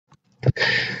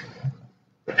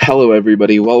Hello,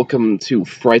 everybody. Welcome to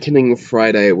Frightening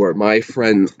Friday, where my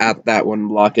friend at that one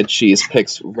block of cheese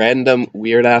picks random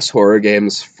weird ass horror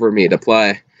games for me to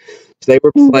play. Today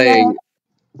we're playing.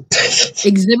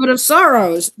 Exhibit of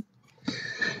Sorrows.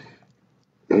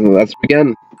 Let's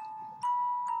begin.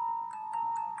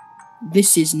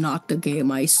 This is not the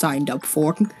game I signed up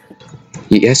for.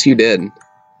 Yes, you did.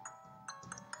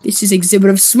 This is Exhibit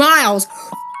of Smiles.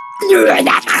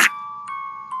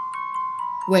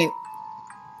 Wait.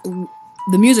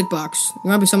 The music box.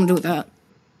 There might be something to do with that.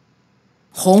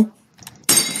 Home.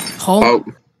 Oh.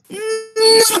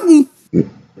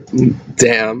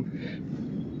 Damn.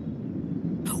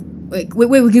 Wait.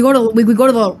 We can go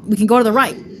to the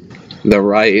right. The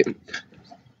right.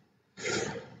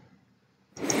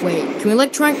 Wait. Can we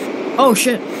like try? Oh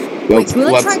shit. Wait. Can we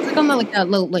like try and click on that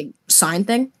little like sign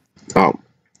thing? Oh.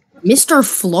 Mr.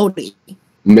 Floaty.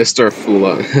 Mr.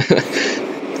 Fula.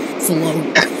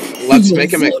 Float. Let's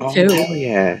make him. Oh, hell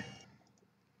yeah.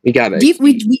 We got it.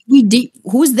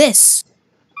 Who's this?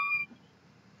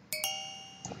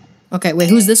 Okay, wait.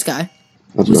 Who's this guy?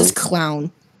 Who's this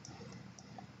clown?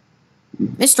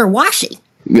 Mr. Washi.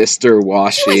 Mr.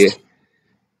 Washi.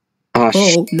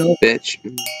 Oh no, bitch.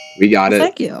 We got it.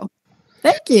 Thank you.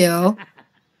 Thank you.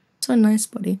 So nice,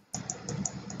 buddy.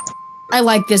 I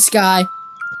like this guy.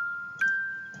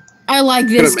 I like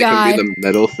this guy. Make him do the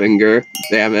middle finger.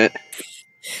 Damn it.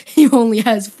 He only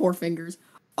has 4 fingers.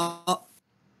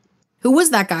 Who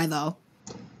was that guy, though?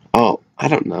 Oh, I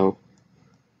don't know.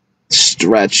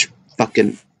 Stretch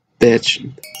fucking bitch.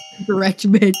 Stretch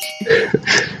bitch.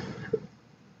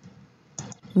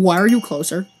 Why are you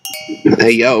closer?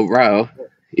 Hey, yo, bro.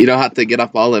 You don't have to get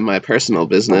up all in my personal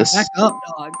business. Back up,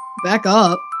 dog. Back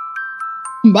up.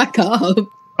 Back up.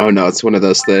 Oh, no, it's one of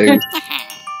those things.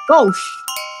 Oh,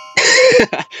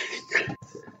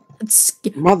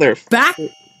 Mother. Back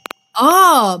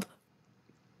up.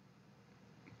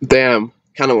 Damn.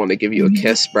 Kind of want to give you a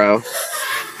kiss, bro.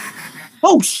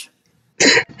 Oh,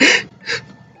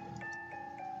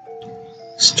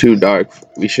 It's too dark.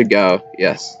 We should go.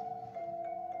 Yes.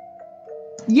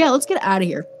 Yeah, let's get out of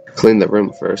here. Clean the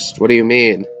room first. What do you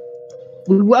mean?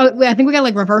 I think we gotta,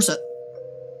 like, reverse it.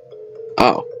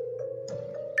 Oh.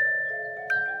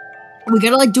 We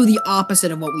gotta, like, do the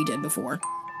opposite of what we did before.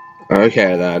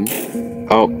 Okay, then.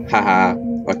 Oh, haha.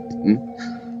 What?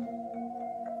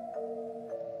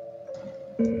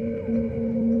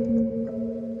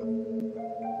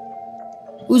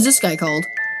 Who's this guy called?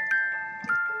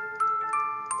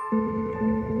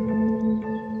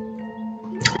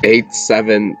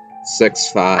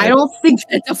 $8765. I don't think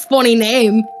that's a funny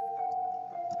name.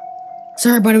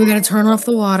 Sorry, buddy, we gotta turn off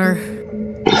the water.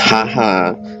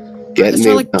 Haha. Get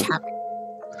me. Like,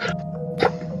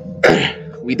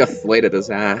 we deflated his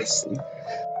ass.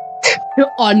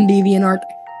 On DeviantArt.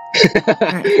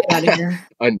 Alright, get out of here.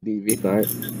 On DeviantArt.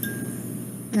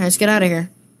 Alright, let's get out of here.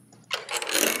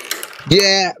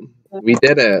 Yeah! We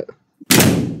did it.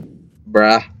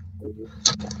 Bruh.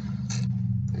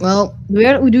 Well, do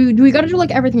we gotta do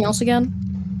like everything else again?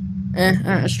 Alright,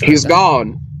 let's try He's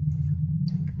gone.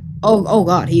 Oh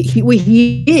god, he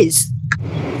is.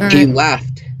 Right. He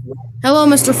left. Hello,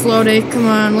 Mr. Floaty. Come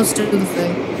on, let's do the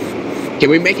thing. Can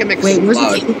we make him explode? Wait, where's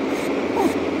the key?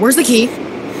 Where's the key?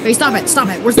 Wait, stop it, stop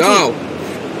it. Where's the key? No!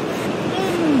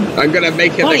 I'm gonna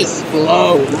make him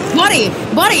explode. Buddy!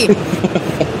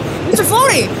 Mr.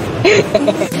 Floaty!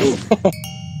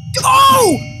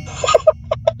 Oh!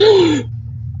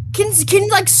 Can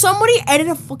like somebody edit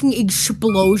a fucking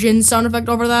explosion sound effect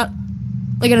over that?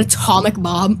 Like an atomic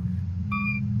bomb?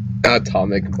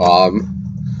 Atomic bomb.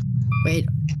 Wait.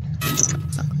 Stop.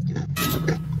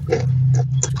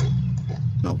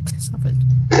 No, stop it.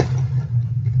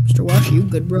 Mr. Wash, you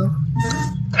good, bro?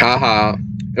 Haha.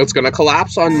 It's gonna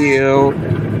collapse on you,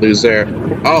 loser.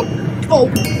 Oh. Oh.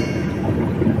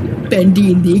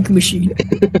 Bendy and the Ink Machine.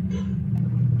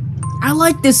 I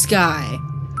like this guy.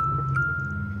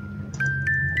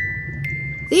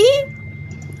 See?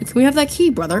 Can we have that key,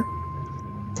 brother?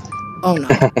 Oh no.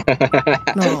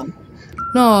 No.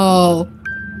 No.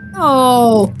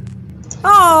 No.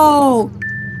 Oh.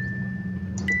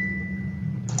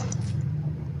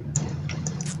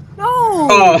 No.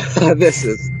 Oh, this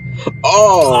is.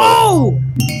 Oh.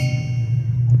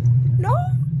 No.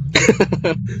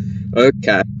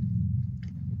 Okay.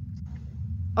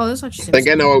 Oh, this actually. I think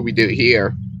I know what we do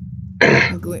here.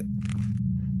 Okay.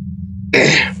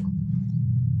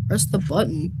 Press the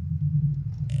button.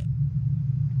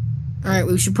 Alright,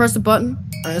 we should press the button.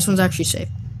 Alright, this one's actually safe.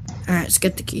 Alright, let's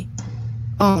get the key.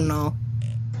 Oh no.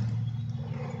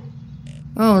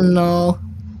 Oh no.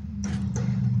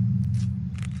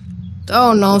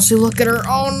 Oh no, see, look at her.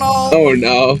 Oh no. Oh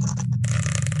no.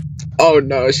 Oh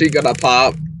no, she's gonna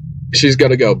pop. She's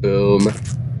gonna go boom.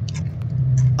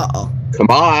 Uh-oh. Come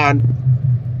on.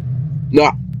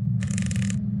 No.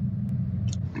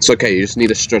 It's okay, you just need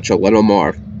to stretch a little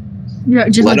more. Yeah,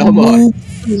 just like Little more. move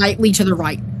slightly to the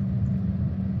right.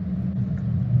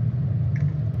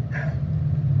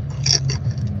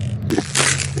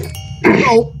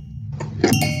 Oh.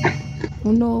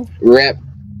 Oh no. Rip.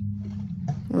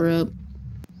 Rip.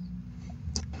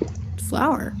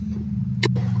 Flower.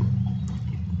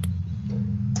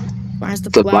 Why is the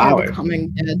The flower flower. becoming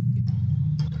dead?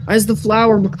 Why is the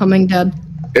flower becoming dead?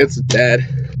 It's dead.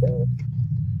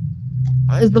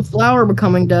 Why is the flower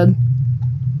becoming dead?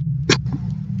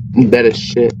 Dead as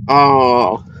shit.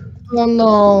 Oh. Oh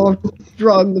no.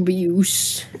 Drug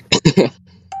abuse.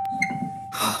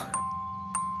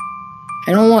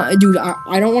 I don't want, dude,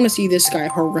 I don't want to see this guy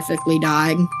horrifically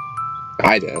dying.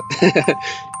 I do.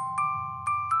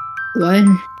 What?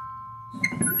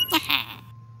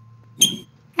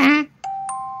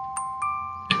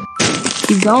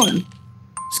 Keep going.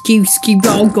 Just keep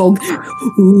going, go.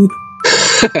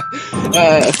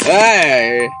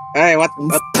 Hey! Hey, what?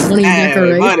 Funny Hey,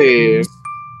 decorations. buddy!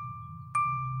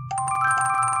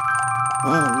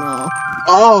 Oh no.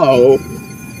 Oh!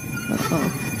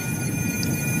 Uh-oh.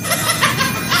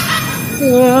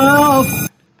 Whoa.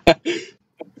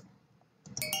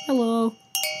 Hello.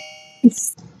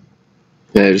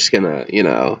 They're just gonna, you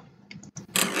know.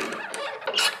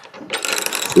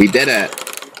 We did it.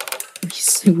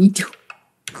 We do.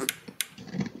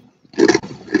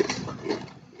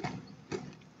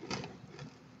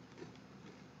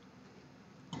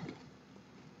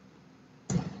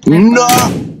 No!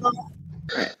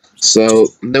 So,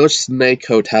 No Snake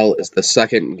Hotel is the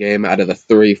second game out of the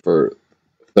 3 for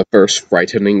the first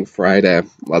Frightening Friday.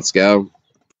 Let's go.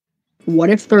 What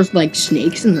if there's like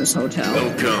snakes in this hotel?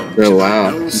 Welcome Oh, to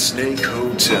wow. the No Snake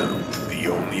Hotel, the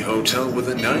only hotel with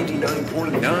a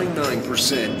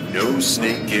 99.99% no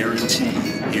snake guarantee.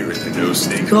 Here at the No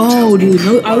Snake Hotel, Oh, dude,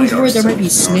 no, I was we worried there might be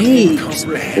ourselves on snakes.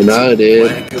 incomprehensible No,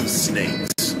 dude. lack of snakes.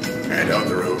 At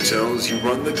other hotels, you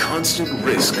run the constant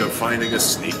risk of finding a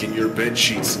snake in your bed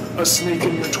sheets, a snake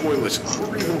in your toilet,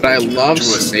 or even But I waking love up to a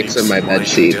snakes snake in my bed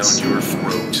sliding sheets. down your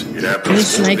throat. It happens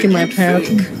There's a snake more in than my you'd pants.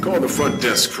 think. Call the front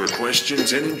desk for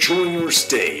questions and enjoy your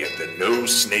stay at the No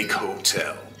Snake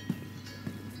Hotel.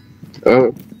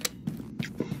 Oh.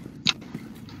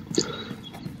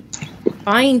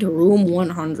 Find room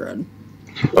 100.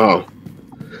 Oh.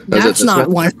 That's this not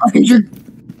one? 100.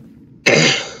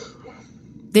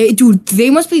 They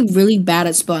must be really bad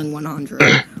at spelling 100.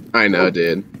 I know,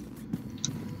 dude.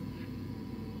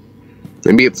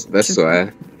 Maybe it's this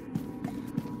way.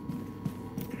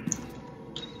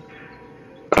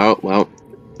 Oh, well.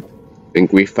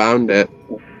 Think we found it.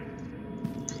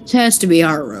 It has to be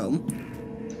our room.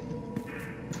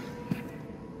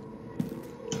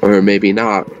 Or maybe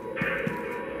not.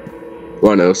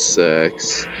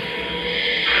 106.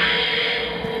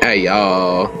 Hey,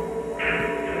 y'all.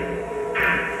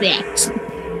 That.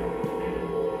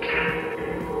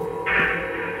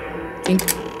 Think.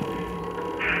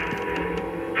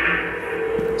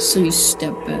 So you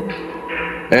step back.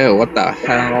 Hey, what the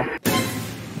hell?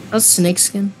 That's snake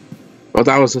skin. Oh,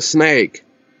 that was a snake.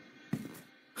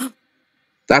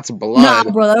 That's Nah,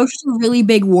 blood. bro, that was just a really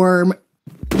big worm.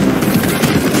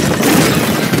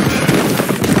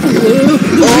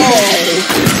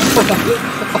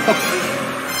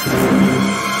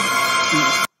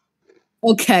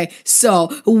 Okay, so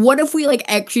what if we like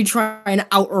actually try and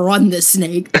outrun the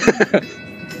snake? Welcome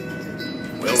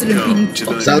to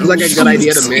the Sounds No like a good Snake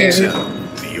idea to me. Hotel,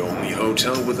 the only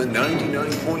hotel with a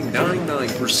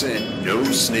 99.99% no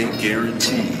snake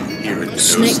guarantee. Here at the No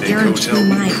Snake Snake guarantee Hotel,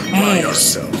 my we pride ass.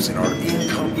 ourselves in our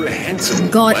incomprehensible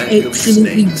God, lack of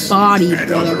absolutely snakes. body, At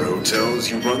brother. other hotels,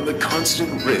 you run the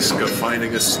constant risk of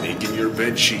finding a snake in your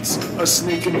bed sheets, a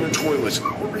snake in your toilet,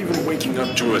 or even waking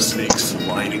up to a snake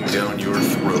sliding down your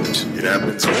throat. It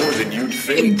happens more than you'd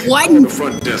think. What? Call the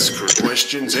front desk for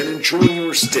questions and enjoy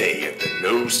your stay at the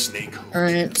No Snake Hotel.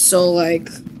 Alright, so like,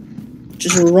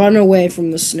 just run away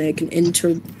from the snake and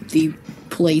enter the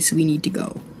place we need to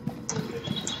go.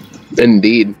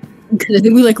 Indeed. Because I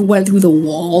think we like went through the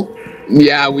wall.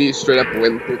 Yeah, we straight up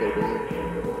went through the wall.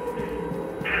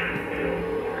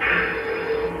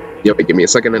 Yeah, wait, give me a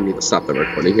second. I need to stop the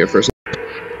recording here first.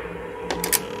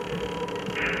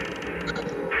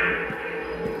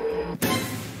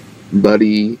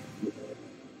 Buddy.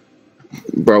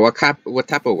 Bro, what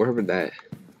type of word was that?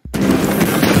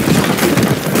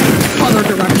 Other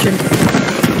direction.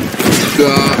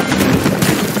 God.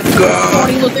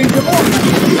 Funny looking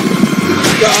girl.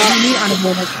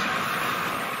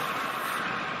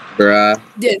 Bruh.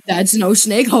 That's no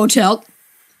snake hotel.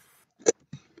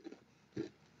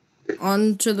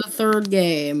 On to the third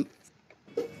game.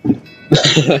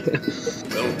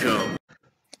 Welcome.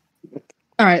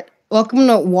 Alright, welcome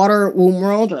to Water Womb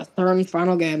World, our third and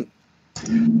final game.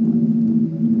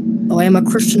 Oh, I am a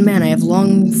Christian man. I have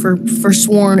long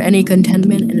forsworn any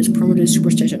contentment and its primitive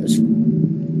superstitions.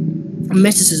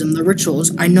 Mysticism, the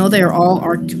rituals, I know they are all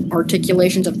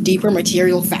articulations of deeper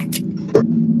material fact.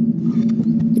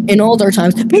 In older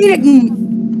times,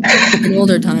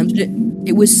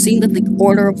 it was seen that the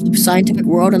order of the scientific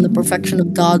world and the perfection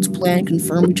of God's plan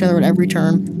confirmed each other at every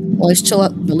turn. Well, I still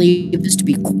believe this to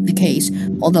be the case,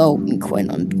 although in quite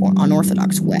an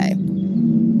unorthodox way.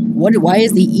 Why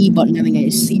is the E button having a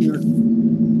seizure?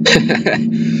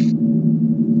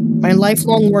 My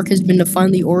lifelong work has been to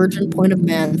find the origin point of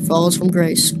man that follows from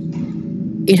grace.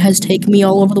 It has taken me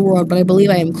all over the world, but I believe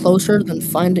I am closer than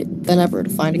ever to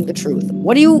finding the truth.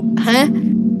 What do you, huh?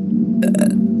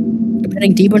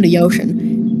 Heading deep into the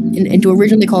ocean, into a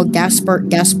region they call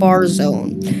Gaspar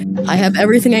Zone. I have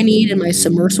everything I need in my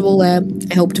submersible lab.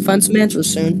 I hope to find some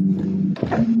answers soon.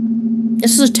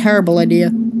 This is a terrible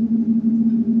idea.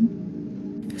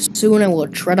 Soon I will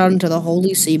tread out into the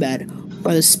holy seabed,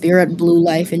 where the spirit blew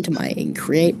life into the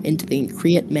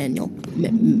increate mantle.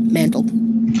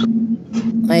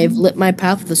 I have lit my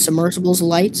path with the submersible's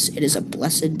lights. It is a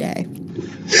blessed day.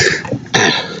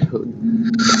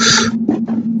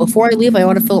 Before I leave, I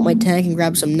want to fill up my tank and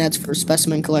grab some nets for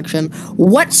specimen collection.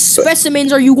 What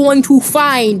specimens are you going to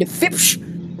find, Fipsh?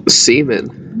 Semen.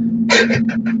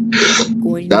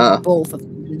 Going to do both if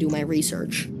I'm going to do my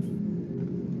research.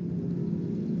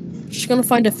 Just going to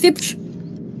find a Fipsh.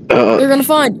 They're going to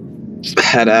find.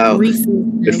 Head out.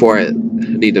 Before I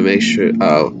need to make sure.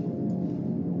 Oh.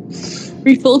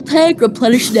 Refill tank,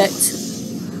 replenish nets.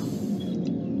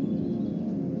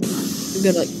 I'm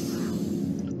gonna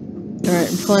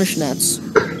Alright, replenish nets.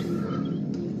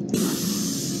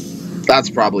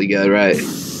 That's probably good, right?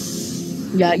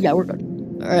 Yeah, we're good.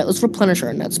 Alright, let's replenish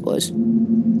our nets, boys.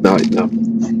 No.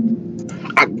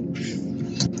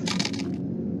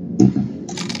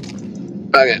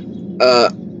 Okay.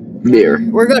 Mirror.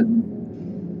 We're good.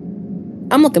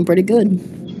 I'm looking pretty good.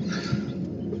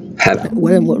 Head out.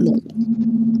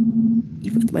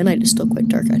 Even if my night is still quite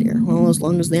dark out here. Well, as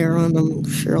long as they are on, I'm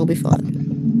sure I'll be fine.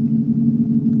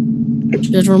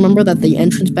 Just remember that the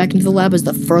entrance back into the lab is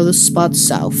the furthest spot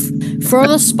south.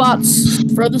 Furthest spot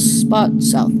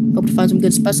south. Hope to find some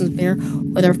good specimens there,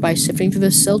 whether by sifting through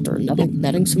the silt or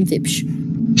netting some fish.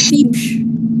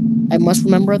 I must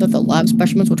remember that the lab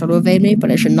specimens will try to evade me,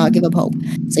 but I should not give up hope,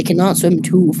 as they cannot swim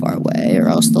too far away, or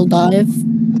else they'll dive.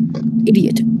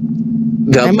 Idiot.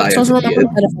 I must also remember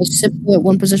that if I sift at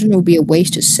one position, it would be a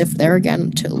waste to sift there again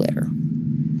until later.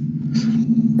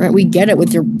 Right, we get it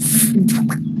with your...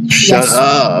 Shut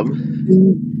up.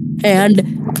 And...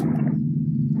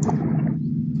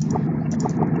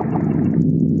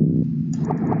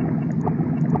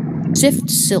 sift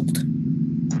silt.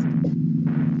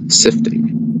 Sifting.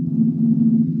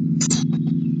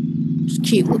 Just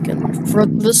keep looking for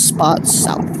the spot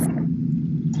south.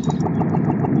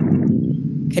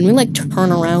 Can we, like,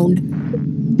 turn around?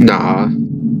 Nah.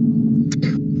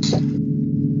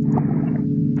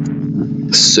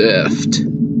 Sift.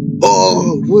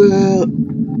 Oh, well.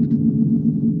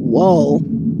 Whoa.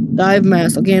 Dive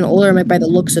mask. Okay, an older map by the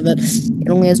looks of it. It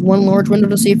only has one large window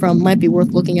to see from. Might be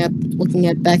worth looking at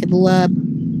back at the lab.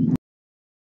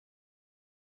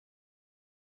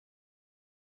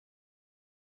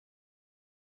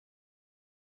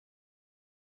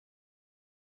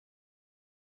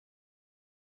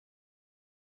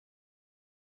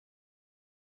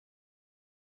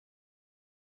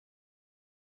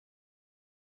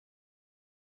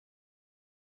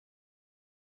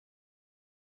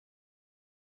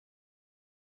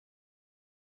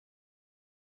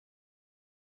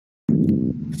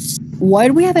 Why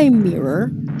do we have a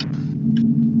mirror?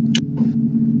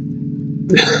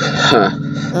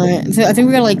 Alright, I think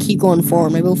we gotta, like, keep going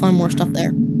forward. Maybe we'll find more stuff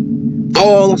there.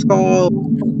 Oh, let's go.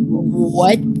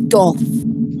 What the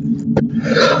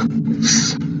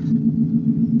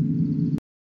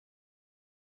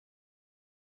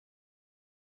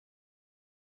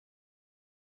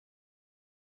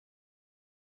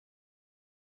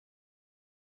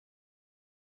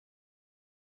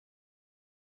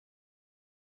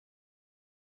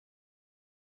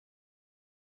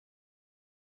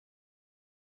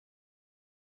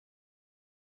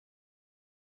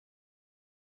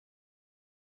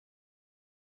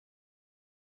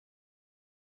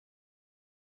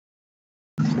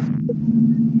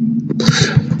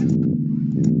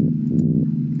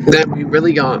Then we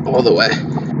really gone all the way.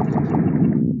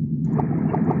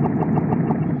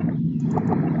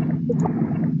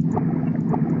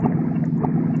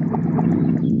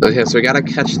 Okay, so we gotta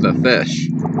catch the fish.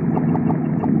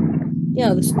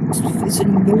 Yeah, this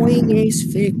annoying ace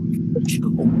fish.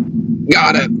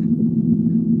 Got it.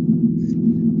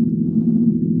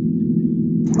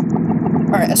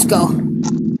 Alright, let's go.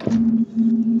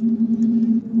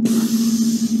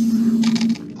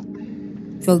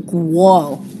 I feel like,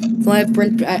 whoa.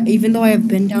 Even though I have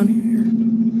been down here.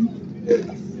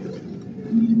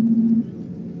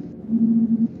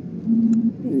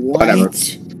 What?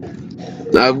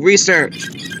 Whatever. Restart.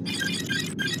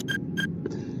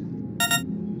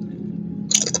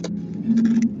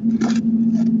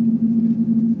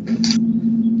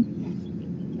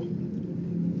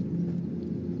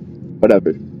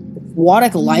 Whatever.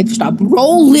 Aquatic livestock.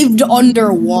 Bro lived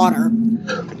underwater.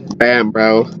 Bam,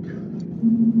 bro.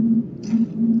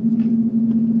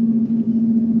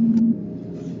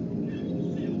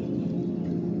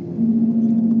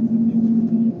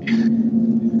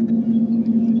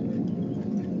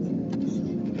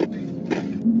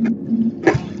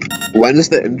 When is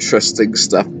the interesting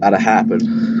stuff gotta happen?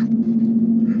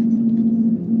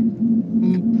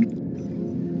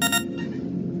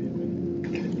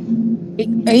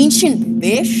 Ancient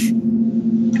fish?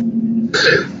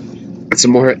 It's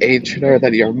more ancienter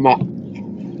than your mom.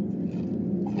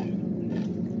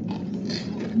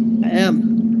 I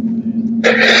am.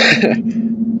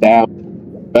 Damn.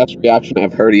 Best reaction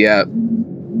I've heard yet.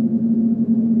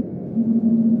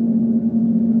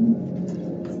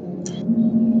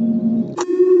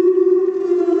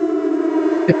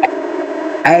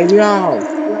 Hey, yo!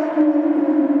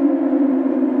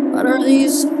 What are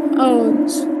these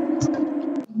sounds?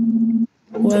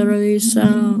 What are these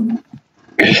sounds?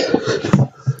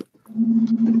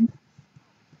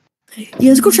 Yeah,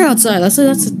 let's go try outside. That's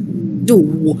a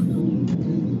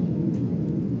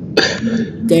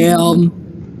damn.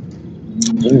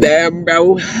 Damn,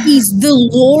 bro. He's the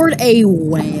Lord a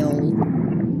whale.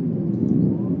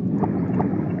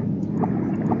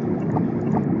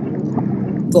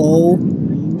 Go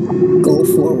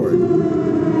forward.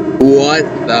 What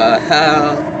the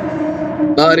hell?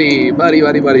 Buddy.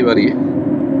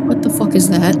 What the fuck is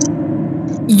that?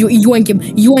 Yoink him.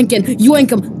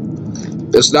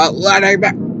 It's not letting me.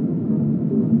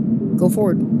 Go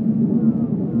forward.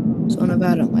 Son of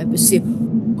Adam, I perceive.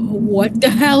 What the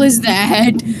hell is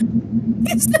that?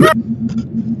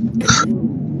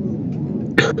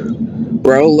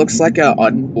 Bro looks like an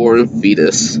unborn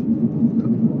fetus.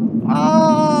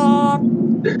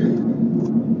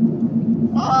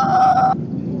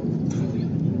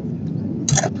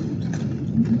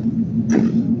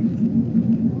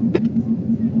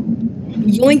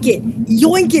 Yoink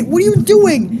it! What are you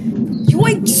doing?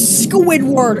 Yoink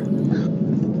Squidward!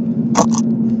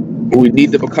 We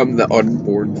need to become the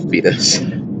unborn fetus.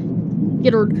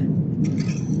 Get her.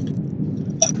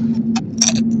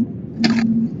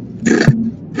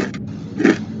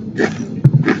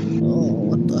 Oh,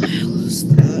 what the hell is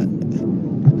that?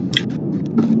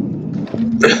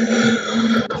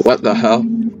 What the hell?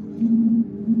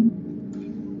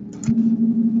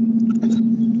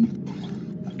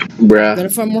 Bruh. Gotta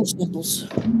find more samples.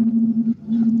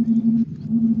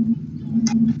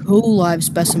 Cool live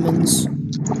specimens.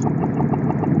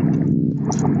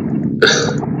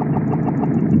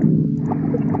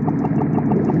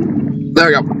 There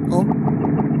we go. Oh.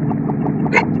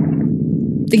 I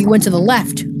think he went to the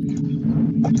left.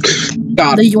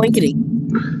 Got The it. yoinkity.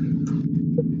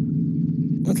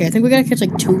 Okay, I think we gotta catch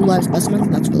like 2 live specimens,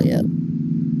 and that's really it.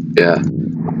 Yeah.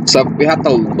 So we have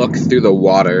to look through the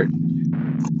water.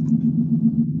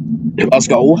 Let's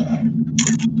go.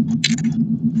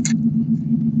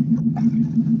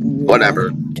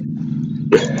 Whatever.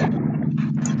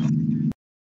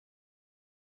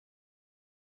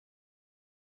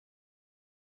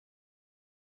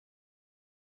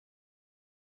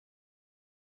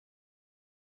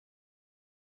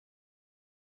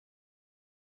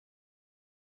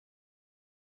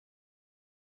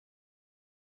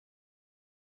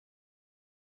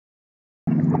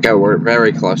 Okay, we're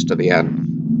very close to the end.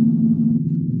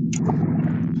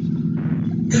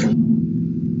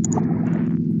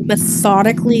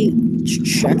 Methodically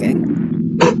checking.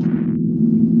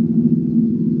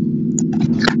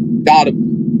 Got him.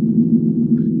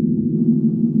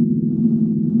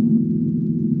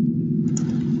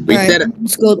 We Alright, did it.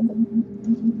 let's go.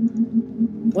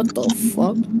 What the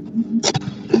fuck?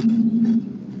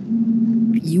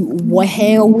 What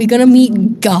hell? We gonna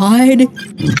meet God?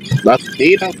 Let's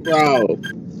meet him, bro.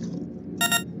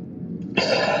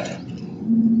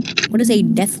 What is a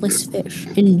deathless fish?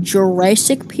 In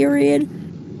Jurassic period?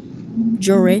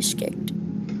 Jurassic.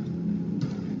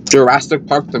 Jurassic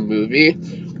Park the movie?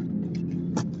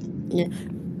 Yeah.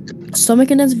 Stomach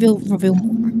contents reveal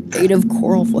more. Made of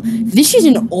coral. This is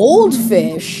an old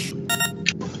fish.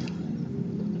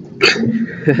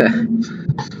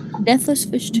 Deathless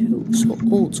fish too. So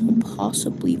old. So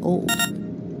impossibly old.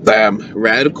 Damn,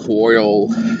 red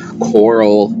coral.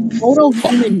 Photo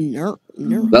human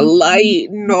The light,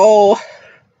 no.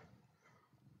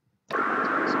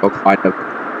 Let's go find him.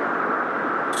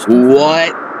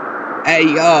 What? Hey,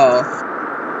 yo.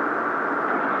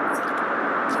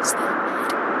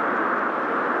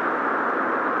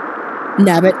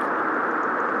 Nabbit.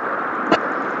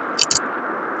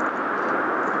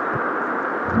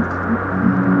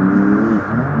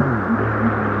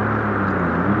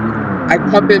 I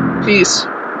come in peace.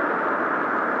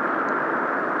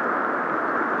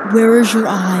 Where is your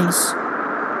eyes?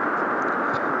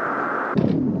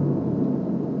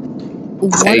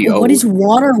 What is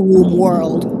water womb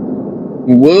world?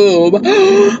 Womb.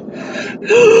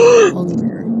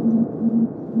 Hunger.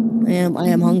 I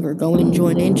am hunger. Go and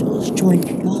join angels. Join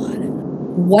God.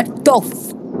 What the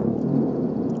f?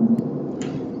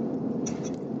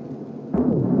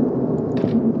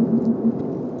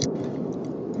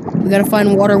 We gotta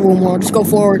find water womb world. Just go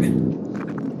forward.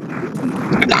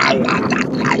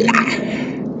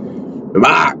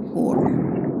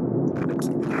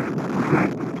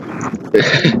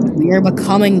 We are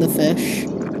becoming the fish.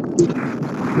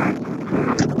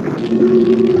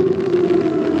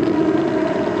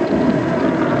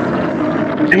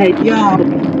 Hey, yo.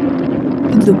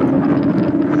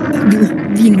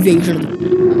 The invasion.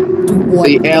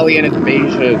 The alien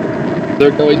invasion.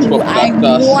 They're going to abduct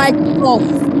us. What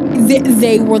the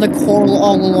they were the coral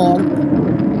all along.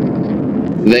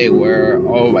 They were.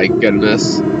 Oh my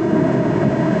goodness.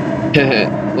 Look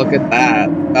at that.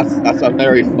 That's a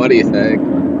very funny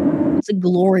thing. It's a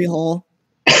glory hole.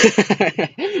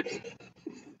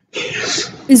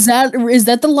 Is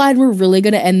that the line we're really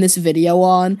gonna end this video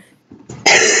on?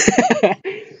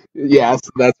 Yes,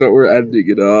 that's what we're ending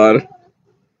it on.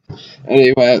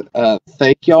 Anyway,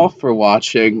 thank y'all for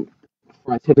watching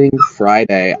Frightening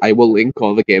Friday. I will link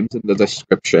all the games in the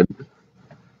description.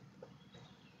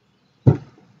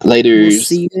 Laters. We'll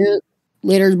see you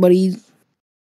later, buddies.